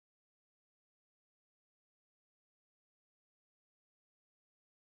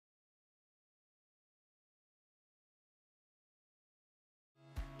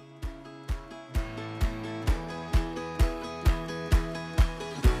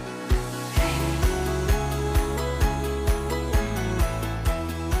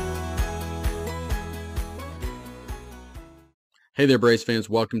Hey there, Braves fans.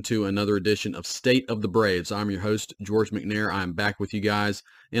 Welcome to another edition of State of the Braves. I'm your host, George McNair. I'm back with you guys.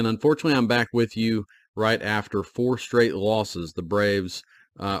 And unfortunately, I'm back with you right after 4 straight losses. The Braves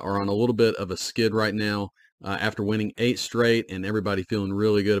are on a little bit of a skid right now after winning 8 straight and everybody feeling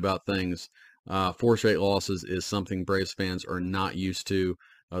really good about things. 4 straight losses is something Braves fans are not used to.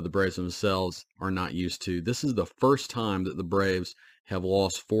 The Braves themselves are not used to. This is the first time that the Braves have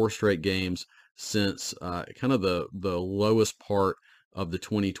lost 4 straight games since kind of the lowest part of the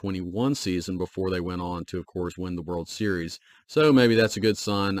 2021 season before they went on to, of course, win the World Series. So maybe that's a good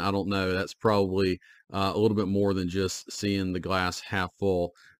sign. I don't know. That's probably a little bit more than just seeing the glass half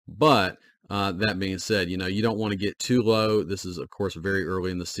full. But that being said, you don't want to get too low. This is, of course, very early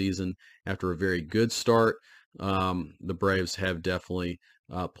in the season. After a very good start, the Braves have definitely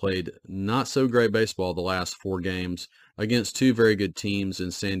played not so great baseball the last 4 games against 2 very good teams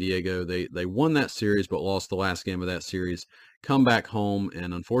in San Diego. They won that series but lost the last game of that series. Come back home,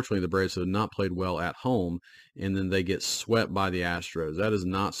 and unfortunately the Braves have not played well at home, and then they get swept by the Astros. That is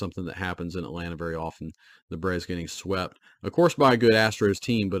not something that happens in Atlanta very often, the Braves getting swept, of course, by a good Astros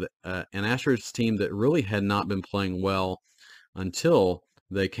team, but an Astros team that really had not been playing well until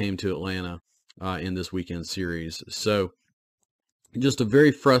they came to Atlanta in this weekend series. So just a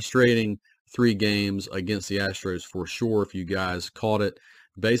very frustrating 3 games against the Astros for sure. If you guys caught it,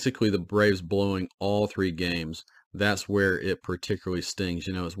 basically the Braves blowing all 3 games. That's where it particularly stings.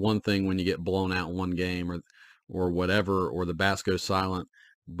 It's one thing when you get blown out in one game or whatever, or the bats go silent,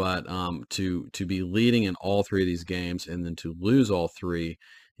 but to be leading in all 3 of these games and then to lose all 3,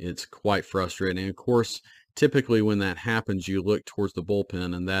 it's quite frustrating. Of course, typically when that happens, you look towards the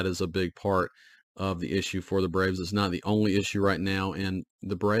bullpen, and that is a big part of the issue for the Braves. It's not the only issue right now, and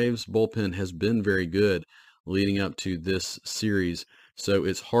the Braves bullpen has been very good leading up to this series. So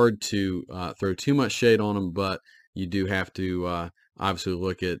it's hard to throw too much shade on them, but you do have to obviously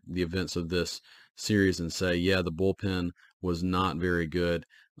look at the events of this series and say, yeah, the bullpen was not very good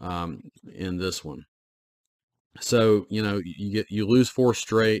in this one. So, you lose 4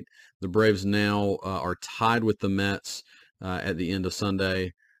 straight. The Braves now are tied with the Mets at the end of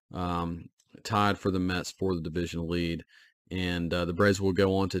Sunday, tied for the Mets for the division lead. And the Braves will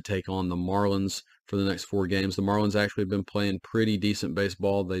go on to take on the Marlins for the next 4 games. The Marlins actually have been playing pretty decent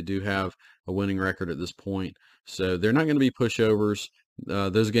baseball. They do have a winning record at this point, so they're not going to be pushovers.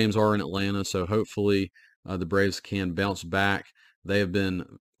 Those games are in Atlanta, so hopefully the Braves can bounce back. They have been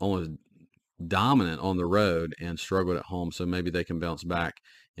almost dominant on the road and struggled at home, so maybe they can bounce back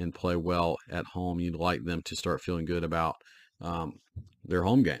and play well at home. You'd like them to start feeling good about their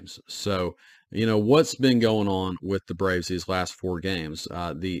home games. So, what's been going on with the Braves these last 4 games?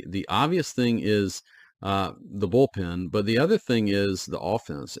 The obvious thing is the bullpen, but the other thing is the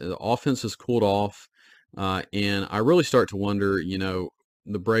offense. The offense has cooled off, and I really start to wonder,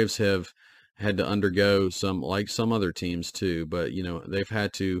 the Braves have had to undergo some, like some other teams too, but, they've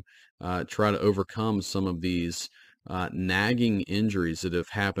had to try to overcome some of these nagging injuries that have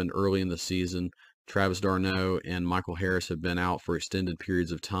happened early in the season. Travis d'Arnaud and Michael Harris have been out for extended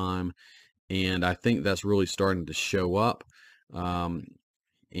periods of time, and I think that's really starting to show up. And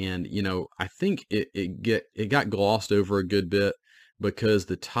I think it got glossed over a good bit because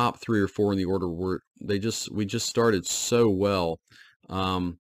the top 3 or 4 in the order we just started so well,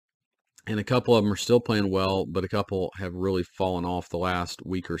 and a couple of them are still playing well, but a couple have really fallen off the last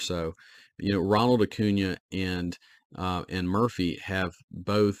week or so. Ronald Acuna and Murphy have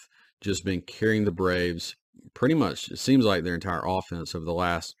both just been carrying the Braves pretty much, it seems like, their entire offense over the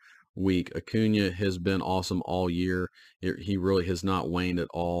last week. Acuna has been awesome all year. He really has not waned at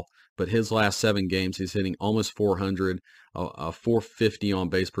all. But his last 7 games, he's hitting almost 400, a 450 on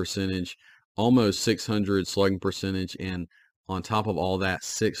base percentage, almost 600 slugging percentage, and on top of all that,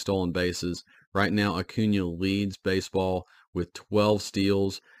 6 stolen bases. Right now, Acuna leads baseball with 12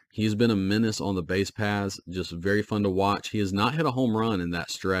 steals. He's been a menace on the base paths, just very fun to watch. He has not hit a home run in that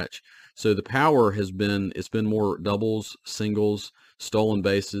stretch. So the power it's been more doubles, singles, stolen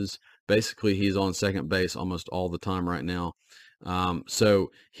bases. Basically, he's on second base almost all the time right now. So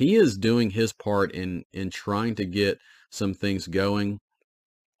he is doing his part in trying to get some things going.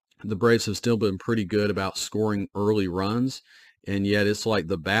 The Braves have still been pretty good about scoring early runs, and yet it's like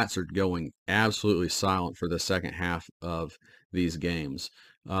the bats are going absolutely silent for the second half of these games.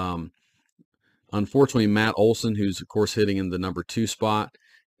 Unfortunately, Matt Olson, who's of course hitting in the number 2 spot,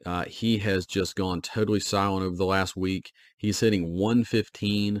 he has just gone totally silent over the last week. He's hitting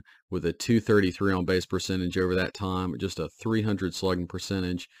 115 with a 233 on base percentage over that time, just a 300 slugging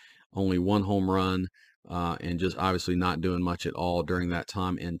percentage, only 1 home run, and just obviously not doing much at all during that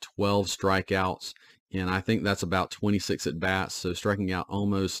time, and 12 strikeouts and I think that's about 26 at bats, so striking out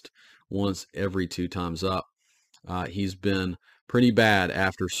almost once every 2 times up. He's been pretty bad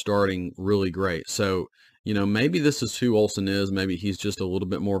after starting really great. So, maybe this is who Olson is. Maybe he's just a little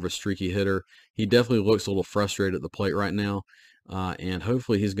bit more of a streaky hitter. He definitely looks a little frustrated at the plate right now, and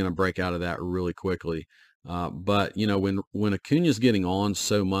hopefully he's going to break out of that really quickly. But when Acuna's getting on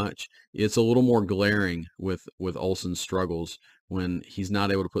so much, it's a little more glaring with Olson's struggles when he's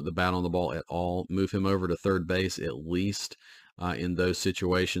not able to put the bat on the ball at all. Move him over to third base at least in those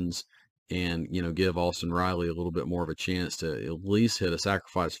situations, and give Austin Riley a little bit more of a chance to at least hit a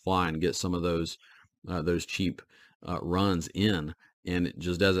sacrifice fly and get some of those cheap runs in. And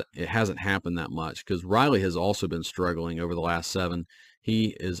it hasn't happened that much because Riley has also been struggling over the last 7.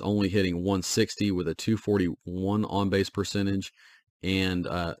 He is only hitting 160 with a 241 on base percentage and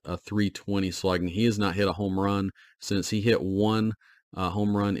a 320 slugging. He has not hit a home run since he hit one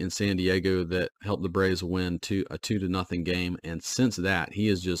home run in San Diego that helped the Braves win a 2-0 game. And since that, he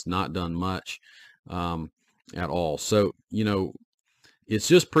has just not done much at all. So, it's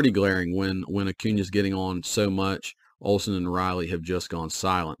just pretty glaring when Acuna's getting on so much. Olson and Riley have just gone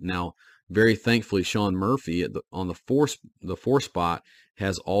silent. Now, very thankfully, Sean Murphy on the four spot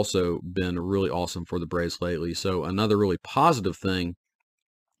has also been really awesome for the Braves lately. So another really positive thing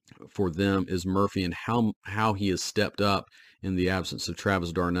for them is Murphy and how he has stepped up in the absence of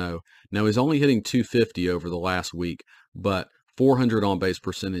Travis d'Arnaud. Now, he's only hitting 250 over the last week, but 400 on base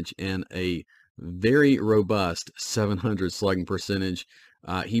percentage and a very robust 700 slugging percentage.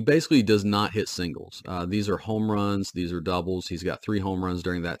 He basically does not hit singles. These are home runs. These are doubles. He's got 3 home runs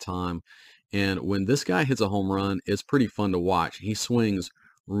during that time. And when this guy hits a home run, it's pretty fun to watch. He swings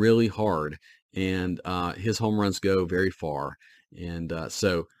really hard, and his home runs go very far. And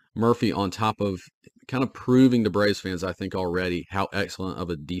so Murphy, on top of kind of proving to Braves fans, I think already, how excellent of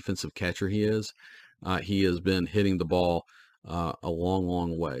a defensive catcher he is, he has been hitting the ball a long,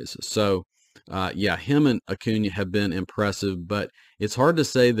 long ways. So, him and Acuna have been impressive, but it's hard to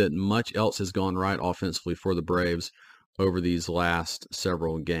say that much else has gone right offensively for the Braves over these last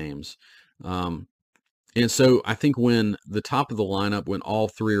several games. And so I think when the top of the lineup, when all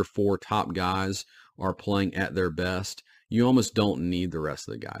 3 or 4 top guys are playing at their best, you almost don't need the rest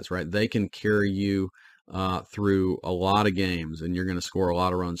of the guys, right? They can carry you through a lot of games, and you're going to score a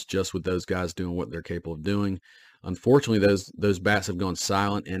lot of runs just with those guys doing what they're capable of doing. Unfortunately, those bats have gone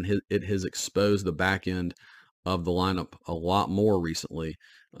silent, and it has exposed the back end of the lineup a lot more recently.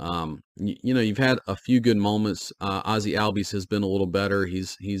 You've had a few good moments. Ozzie Albies has been a little better.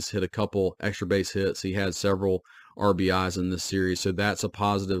 He's hit a couple extra base hits. He had several RBIs in this series, so that's a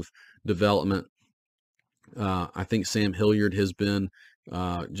positive development. I think Sam Hilliard has been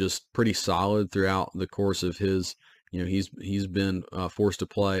just pretty solid throughout the course of his. He's been forced to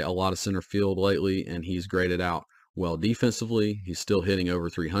play a lot of center field lately, and he's graded out well defensively. He's still hitting over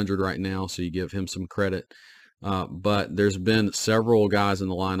 300 right now, so you give him some credit. But there's been several guys in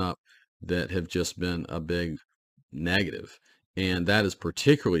the lineup that have just been a big negative, and that is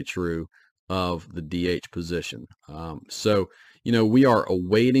particularly true of the DH position. So we are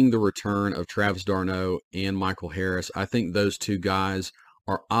awaiting the return of Travis d'Arnaud and Michael Harris. I think those 2 guys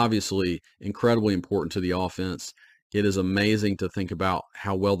are obviously incredibly important to the offense. It is amazing to think about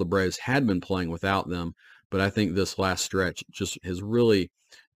how well the Braves had been playing without them, but I think this last stretch just has really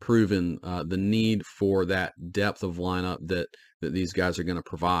proven the need for that depth of lineup that these guys are going to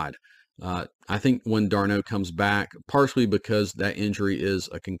provide. I think when d'Arnaud comes back, partially because that injury is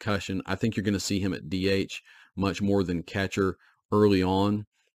a concussion, I think you're going to see him at DH much more than catcher early on.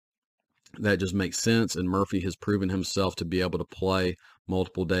 That just makes sense, and Murphy has proven himself to be able to play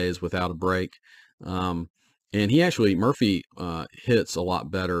multiple days without a break. And Murphy hits a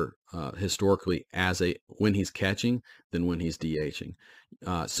lot better historically when he's catching than when he's DHing.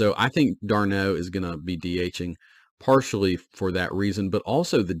 So I think d'Arnaud is going to be DHing partially for that reason, but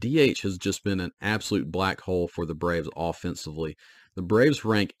also the DH has just been an absolute black hole for the Braves offensively. The Braves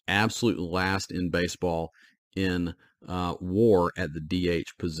rank absolute last in baseball in WAR at the DH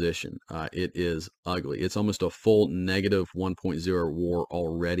position. It is ugly. It's almost a full negative 1.0 WAR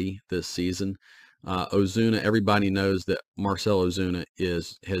already this season. Ozuna, everybody knows that Marcell Ozuna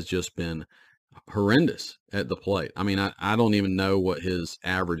has just been horrendous at the plate. I mean, I don't even know what his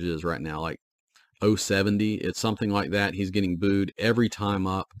average is right now, like 070. It's something like that. He's getting booed every time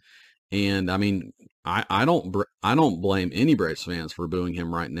up. And I mean, I don't blame any Braves fans for booing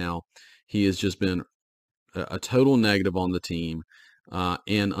him right now. He has just been a total negative on the team.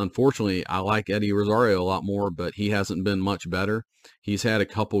 And unfortunately, I like Eddie Rosario a lot more, but he hasn't been much better. He's had a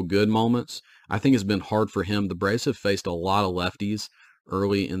couple good moments. I think it's been hard for him. The Braves have faced a lot of lefties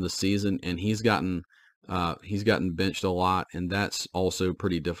early in the season, and he's gotten He's gotten benched a lot, and that's also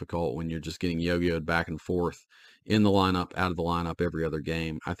pretty difficult when you're just getting yo-yoed back and forth in the lineup, out of the lineup every other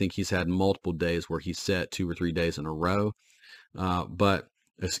game. I think he's had multiple days where he's set 2 or 3 days in a row. But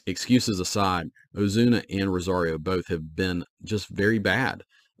excuses aside, Ozuna and Rosario both have been just very bad.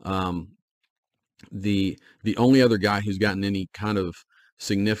 The only other guy who's gotten any kind of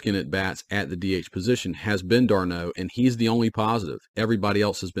significant at bats at the DH position has been d'Arnaud, and he's the only positive. Everybody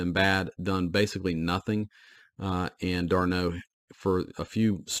else has been bad, done basically nothing. And d'Arnaud, for a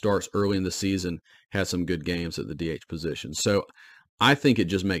few starts early in the season, had some good games at the DH position. So I think it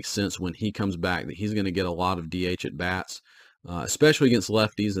just makes sense when he comes back that he's going to get a lot of DH at bats, especially against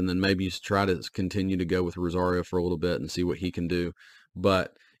lefties, and then maybe try to continue to go with Rosario for a little bit and see what he can do.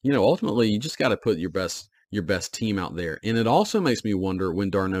 But ultimately, you just got to put your best team out there. And it also makes me wonder,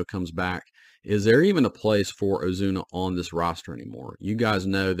 when d'Arnaud comes back, is there even a place for Ozuna on this roster anymore? You guys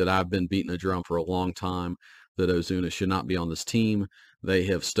know that I've been beating a drum for a long time that Ozuna should not be on this team. They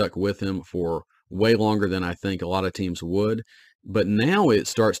have stuck with him for way longer than I think a lot of teams would. But now it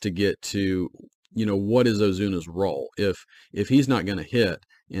starts to get to, what is Ozuna's role? If he's not going to hit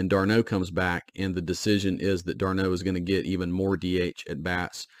and d'Arnaud comes back and the decision is that d'Arnaud is going to get even more DH at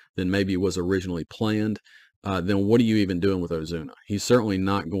bats than maybe was originally planned, then what are you even doing with Ozuna? He's certainly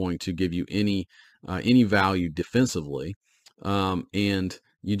not going to give you any value defensively. And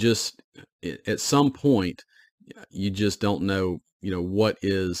you just, at some point, you just don't know, what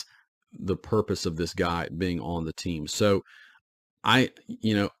is the purpose of this guy being on the team. So I'm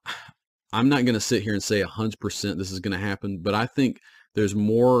not going to sit here and say 100% this is going to happen, but I think there's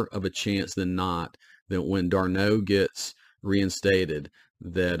more of a chance than not that when d'Arnaud gets reinstated,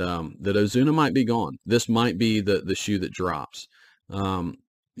 that Ozuna might be gone. This might be the shoe that drops. That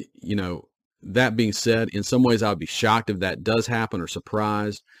being said, in some ways I would be shocked if that does happen, or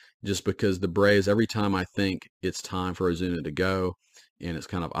surprised, just because the Braves, every time I think it's time for Ozuna to go, and it's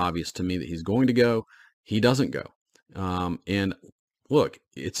kind of obvious to me that he's going to go, he doesn't go. And look,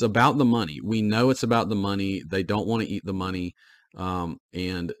 it's about the money. We know it's about the money. They don't want to eat the money. And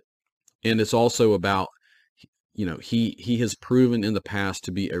it's also about, he has proven in the past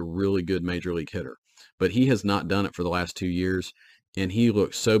to be a really good major league hitter, but he has not done it for the last 2 years. And he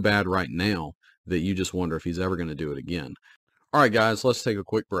looks so bad right now that you just wonder if he's ever going to do it again. All right, guys, let's take a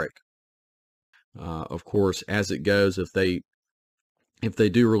quick break. Of course, as it goes, if they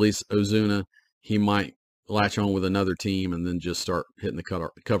do release Ozuna, he might latch on with another team and then just start hitting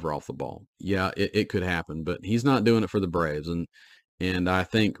the cover off the ball. Yeah, it could happen, but he's not doing it for the Braves. And I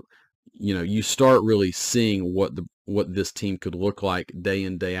think, you start really seeing what this team could look like day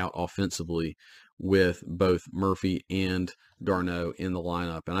in, day out offensively with both Murphy and d'Arnaud in the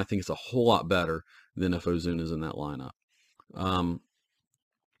lineup. And I think it's a whole lot better than if Ozuna's in that lineup.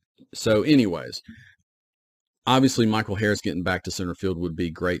 So anyways, obviously Michael Harris getting back to center field would be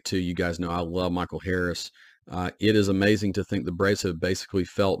great too. You guys know I love Michael Harris. It is amazing to think the Braves have basically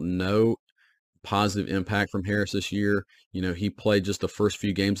felt no positive impact from Harris this year. He played just the first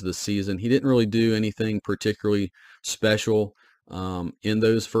few games of the season. He didn't really do anything particularly special in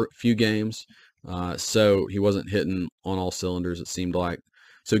those few games. So he wasn't hitting on all cylinders, it seemed like.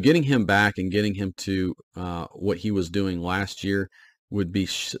 So getting him back and getting him to what he was doing last year would be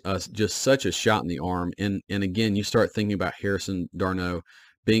just such a shot in the arm. And again, you start thinking about Harrison d'Arnaud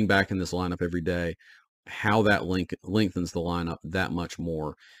being back in this lineup every day, how that lengthens the lineup that much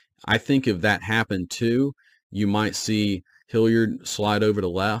more. I think if that happened too, you might see Hilliard slide over to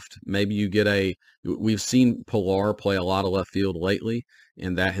left. Maybe you get we've seen Pilar play a lot of left field lately,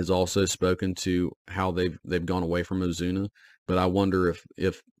 and that has also spoken to how they've gone away from Ozuna. But I wonder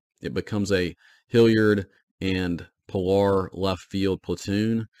if it becomes a Hilliard and Pilar left field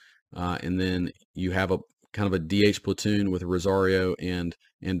platoon, and then you have a kind of a DH platoon with Rosario and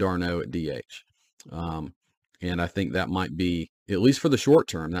d'Arnaud at DH. And I think that might be, at least for the short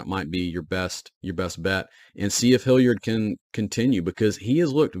term, that might be your best bet, and see if Hilliard can continue, because he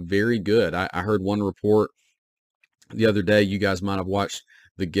has looked very good. I heard one report the other day. You guys might have watched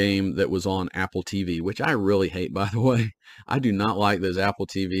the game that was on Apple TV, which I really hate, by the way. I do not like those Apple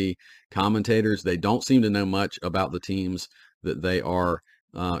TV commentators. They don't seem to know much about the teams that they are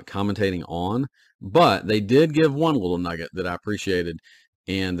commentating on, but they did give one little nugget that I appreciated,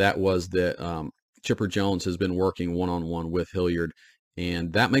 and that was that Chipper Jones has been working one-on-one with Hilliard,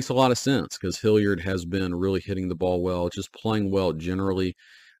 and that makes a lot of sense because Hilliard has been really hitting the ball well, just playing well generally.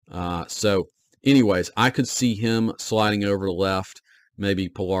 So anyways, I could see him sliding over to left. Maybe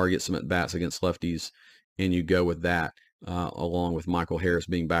Pilar gets some at-bats against lefties, and you go with that, along with Michael Harris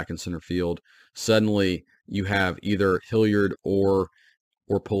being back in center field. Suddenly, you have either Hilliard or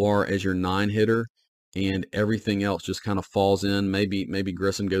Pilar as your 9 hitter, and everything else just kind of falls in. Maybe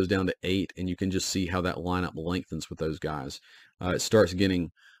Grissom goes down to 8, and you can just see how that lineup lengthens with those guys. It starts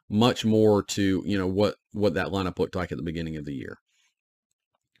getting much more to, you know, what that lineup looked like at the beginning of the year.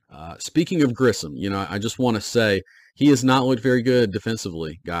 Speaking of Grissom, you know, I just want to say he has not looked very good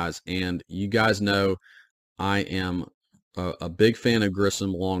defensively, guys, and you guys know I am a big fan of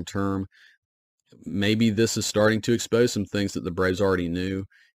Grissom long term. Maybe this is starting to expose some things that the Braves already knew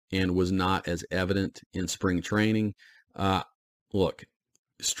and was not as evident in spring training. Look,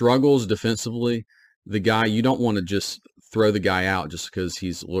 struggles defensively, the guy, you don't want to just throw the guy out just because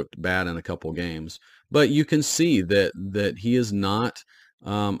he's looked bad in a couple games. But you can see that he is not,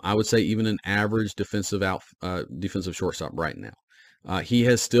 I would say, even an average defensive shortstop right now. He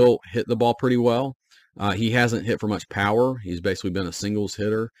has still hit the ball pretty well. He hasn't hit for much power. He's basically been a singles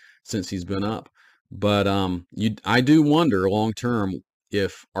hitter since he's been up. But I do wonder long term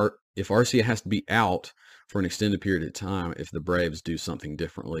if Arcia has to be out for an extended period of time, if the Braves do something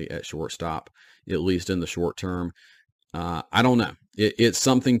differently at shortstop, at least in the short term. I don't know. It's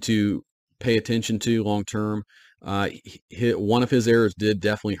something to pay attention to long term. One of his errors did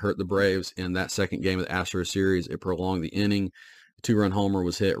definitely hurt the Braves in that second game of the Astros series. It prolonged the inning. 2-run homer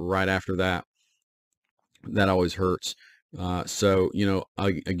was hit right after that. That always hurts. So, you know,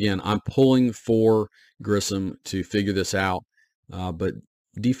 again, I'm pulling for Grissom to figure this out. But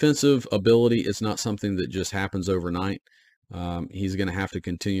defensive ability is not something that just happens overnight. He's going to have to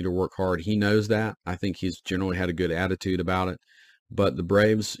continue to work hard. He knows that. I think he's generally had a good attitude about it. But the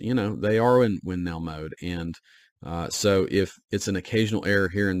Braves, you know, they are in win-now mode. And so if it's an occasional error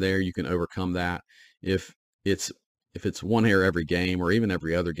here and there, you can overcome that. If it's one error every game or even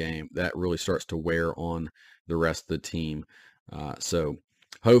every other game, that really starts to wear on the rest of the team. So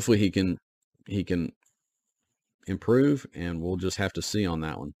hopefully he can improve, and we'll just have to see on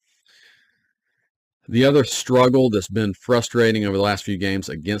that one. The other struggle that's been frustrating over the last few games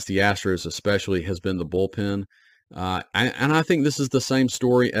against the Astros especially has been the bullpen. And I think this is the same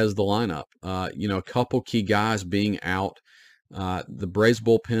story as the lineup. You know, a couple key guys being out. The Braves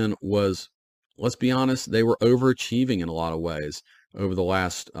bullpen was, let's be honest, they were overachieving in a lot of ways over the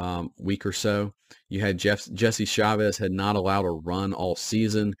last week or so. You had Jesse Chavez had not allowed a run all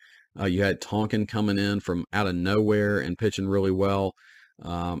season. You had Tonkin coming in from out of nowhere and pitching really well.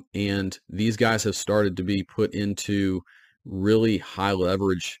 And these guys have started to be put into really high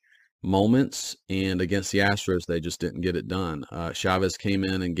leverage moments. And against the Astros, they just didn't get it done. Chavez came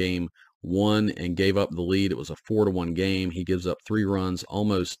in game 1 and gave up the lead. It was a 4-1 game. He gives up 3 runs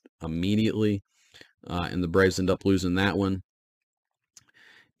almost immediately. And the Braves end up losing that one.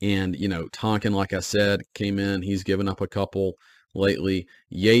 And, you know, Tonkin, like I said, came in. He's given up a couple lately.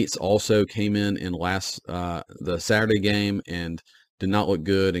 Yates also came in the Saturday game and did not look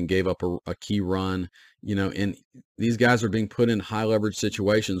good and gave up a key run. You know, and these guys are being put in high leverage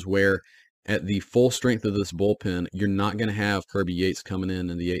situations where at the full strength of this bullpen, you're not going to have Kirby Yates coming in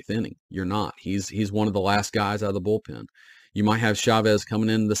the 8th inning. You're not. He's one of the last guys out of the bullpen. You might have Chavez coming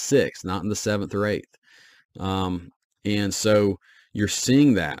in the 6th, not in the 7th or 8th. And so you're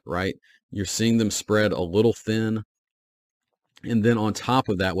seeing that, right? You're seeing them spread a little thin. And then on top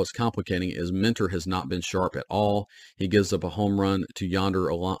of that, what's complicating is Minter has not been sharp at all. He gives up a home run to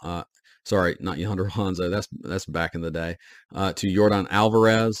not Yonder Alonso. That's back in the day. To Yordan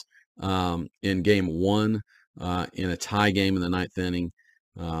Alvarez in game 1 in a tie game in the 9th inning.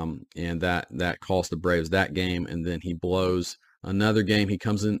 And that cost the Braves that game. And then he blows another game. He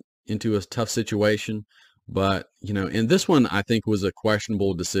comes into a tough situation. But, you know, and this one I think was a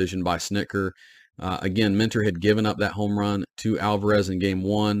questionable decision by Snitker. Again, Minter had given up that home run to Alvarez in game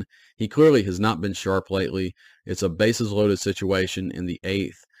 1. He clearly has not been sharp lately. It's a bases loaded situation in the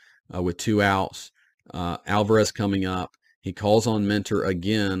 8th with 2 outs. Alvarez coming up. He calls on Minter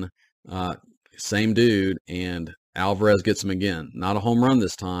again, same dude, and Alvarez gets him again. Not a home run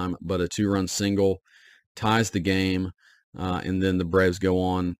this time, but a 2-run single, ties the game, and then the Braves go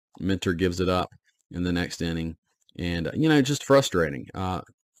on. Minter gives it up in the next inning. And, you know, just frustrating.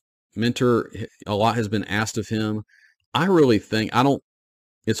 Minter, a lot has been asked of him. I really think,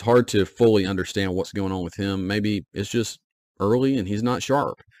 it's hard to fully understand what's going on with him. Maybe it's just early and he's not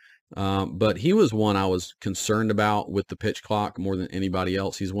sharp. But he was one I was concerned about with the pitch clock more than anybody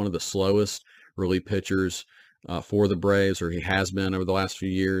else. He's one of the slowest relief pitchers for the Braves, or he has been over the last few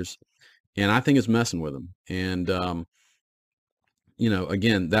years. And I think it's messing with him. And, you know,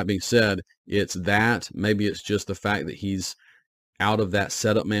 again, that being said, it's that. Maybe it's just the fact that he's out of that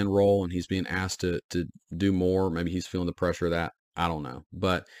setup man role and he's being asked to do more. Maybe he's feeling the pressure of that. I don't know.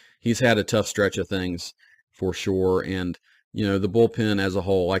 But he's had a tough stretch of things for sure. And, you know, the bullpen as a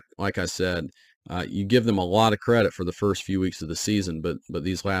whole, like I said, You give them a lot of credit for the first few weeks of the season, but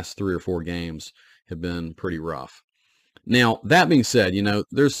these last 3 or 4 games have been pretty rough. Now, that being said,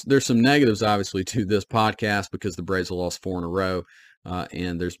 there's some negatives obviously to this podcast because the Braves have lost 4 in a row,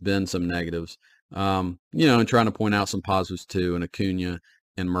 and there's been some negatives. And trying to point out some positives too. And Acuna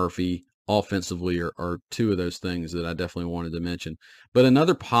and Murphy offensively are 2 of those things that I definitely wanted to mention. But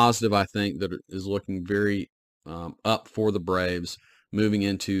another positive I think that is looking very up for the Braves moving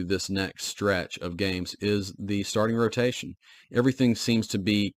into this next stretch of games is the starting rotation. Everything seems to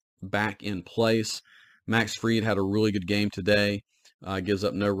be back in place. Max Fried had a really good game today. Gives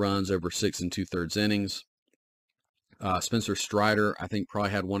up no runs over 6 2/3 innings. Spencer Strider, I think,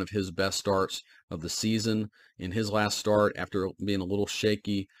 probably had one of his best starts of the season in his last start after being a little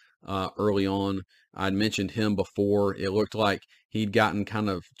shaky early on. I'd mentioned him before. It looked like he'd gotten kind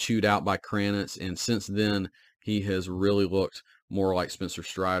of chewed out by Kranitz, and since then he has really looked more like Spencer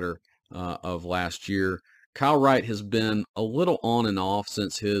Strider of last year. Kyle Wright has been a little on and off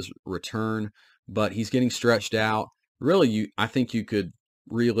since his return, but he's getting stretched out. Really, I think you could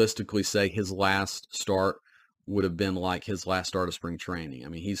realistically say his last start would have been like his last start of spring training. I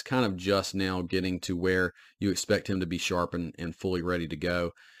mean, he's kind of just now getting to where you expect him to be sharp and fully ready to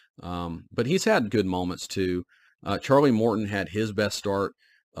go. But he's had good moments too. Charlie Morton had his best start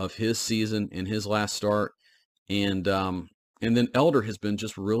of his season in his last start. And then Elder has been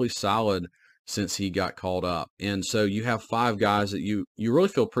just really solid since he got called up. And so you have 5 guys that you really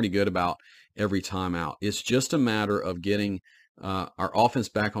feel pretty good about every time out. It's just a matter of getting our offense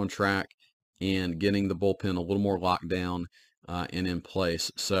back on track and getting the bullpen a little more locked down and in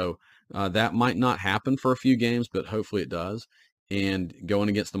place. So that might not happen for a few games, but hopefully it does. And going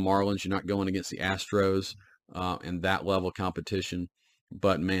against the Marlins, you're not going against the Astros and that level of competition.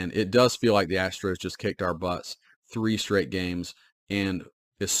 But, man, it does feel like the Astros just kicked our butts 3 straight games, and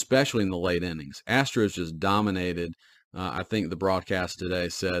especially in the late innings. Astros just dominated. I think the broadcast today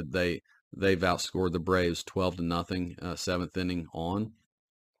said they've outscored the Braves 12-0, 7th inning on.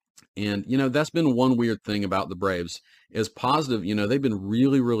 And, that's been one weird thing about the Braves is positive. They've been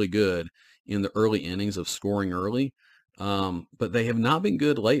really, really good in the early innings of scoring early, but they have not been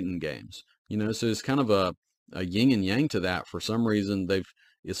good late in games. So it's kind of a yin and yang to that. For some reason,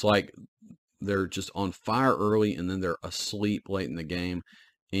 it's like they're just on fire early and then they're asleep late in the game.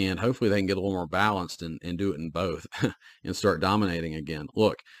 And hopefully they can get a little more balanced and do it in both and start dominating again.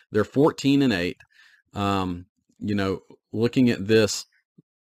 Look, they're 14-8. Looking at this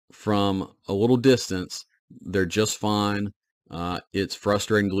from a little distance, they're just fine. It's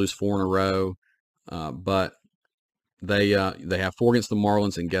frustrating to lose 4 in a row, but they have 4 against the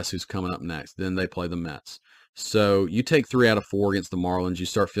Marlins, and guess who's coming up next? Then they play the Mets. So you take 3 out of 4 against the Marlins, you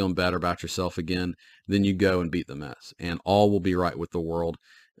start feeling better about yourself again, then you go and beat the Mets, and all will be right with the world.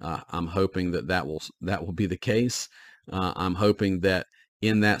 I'm hoping that will be the case. I'm hoping that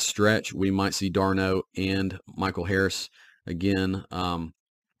in that stretch we might see d'Arnaud and Michael Harris again.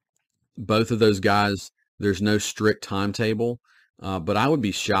 Both of those guys, there's no strict timetable, but I would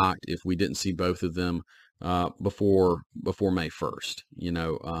be shocked if we didn't see both of them before May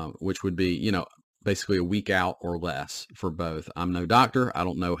 1st, which would be, basically a week out or less for both. I'm no doctor. I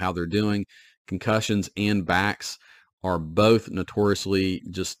don't know how they're doing. Concussions and backs are both notoriously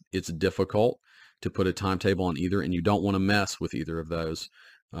it's difficult to put a timetable on either, and you don't want to mess with either of those.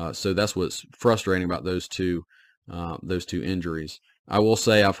 So that's what's frustrating about those two injuries. I will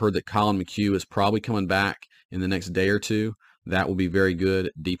say I've heard that Colin McHugh is probably coming back in the next day or 2. That will be very good,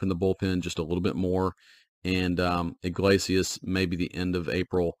 deep in the bullpen just a little bit more. And Iglesias maybe the end of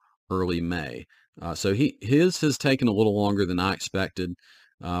April, early May. So his has taken a little longer than I expected.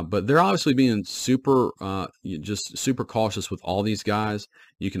 But they're obviously being super cautious with all these guys.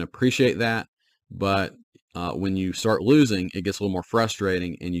 You can appreciate that. But when you start losing, it gets a little more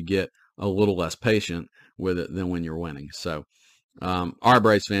frustrating and you get a little less patient with it than when you're winning. So, all right,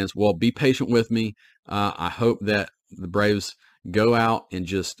 Braves fans, well, be patient with me. I hope that the Braves go out and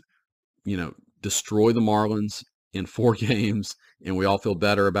just, destroy the Marlins in 4 games and we all feel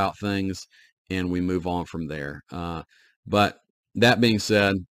better about things and we move on from there. But that being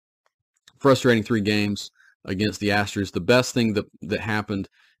said, frustrating 3 games against the Astros. The best thing that happened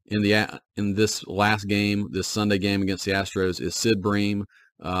in this last game, this Sunday game against the Astros, is Sid Bream,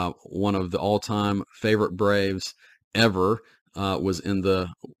 one of the all-time favorite Braves ever, was in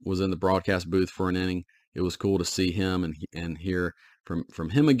the broadcast booth for an inning. It was cool to see him and hear from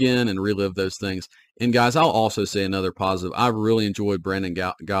him again and relive those things. And guys, I'll also say another positive. I really enjoyed Brandon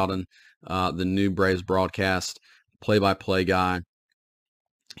Gaudin, the new Braves broadcast play-by-play guy.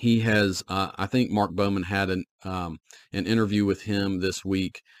 He has, I think Mark Bowman had an interview with him this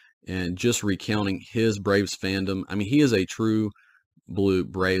week, and just recounting his Braves fandom. I mean, he is a true blue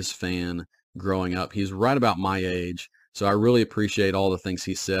Braves fan growing up. He's right about my age. So I really appreciate all the things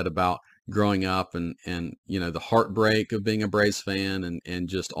he said about growing up and the heartbreak of being a Braves fan and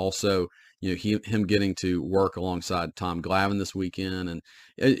just also, him getting to work alongside Tom Glavine this weekend. And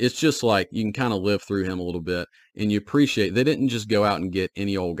it's just like you can kind of live through him a little bit and you appreciate they didn't just go out and get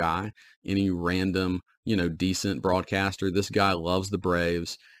any old guy, any random, decent broadcaster. This guy loves the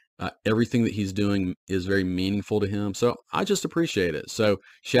Braves. Everything that he's doing is very meaningful to him. So I just appreciate it. So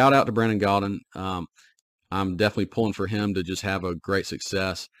shout out to Brandon Gaudin. I'm definitely pulling for him to just have a great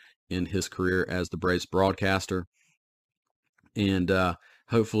success in his career as the Braves broadcaster. And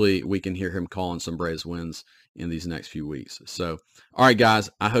hopefully we can hear him calling some Braves wins in these next few weeks. So, all right, guys,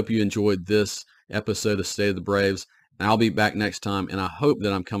 I hope you enjoyed this episode of State of the Braves. And I'll be back next time. And I hope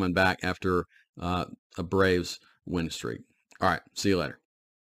that I'm coming back after a Braves win streak. All right, see you later.